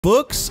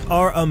Books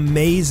are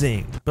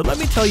amazing, but let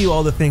me tell you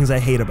all the things I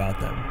hate about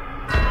them.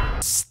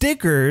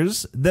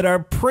 Stickers that are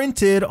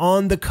printed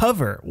on the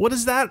cover. What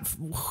is that?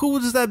 Who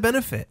does that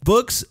benefit?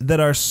 Books that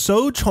are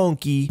so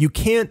chunky you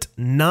can't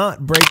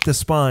not break the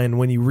spine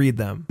when you read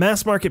them.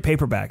 Mass market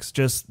paperbacks,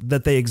 just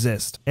that they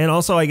exist. And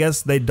also, I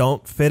guess they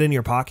don't fit in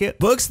your pocket.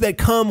 Books that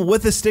come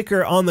with a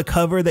sticker on the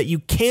cover that you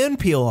can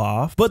peel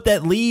off, but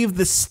that leave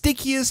the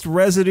stickiest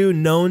residue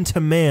known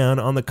to man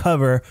on the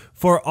cover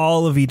for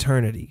all of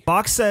eternity.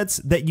 Box sets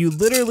that you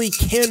literally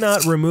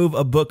cannot remove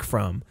a book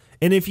from.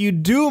 And if you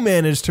do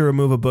manage to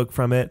remove a book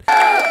from it,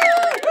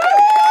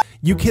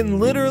 you can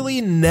literally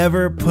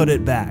never put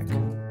it back.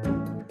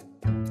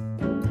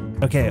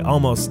 Okay,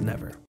 almost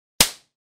never.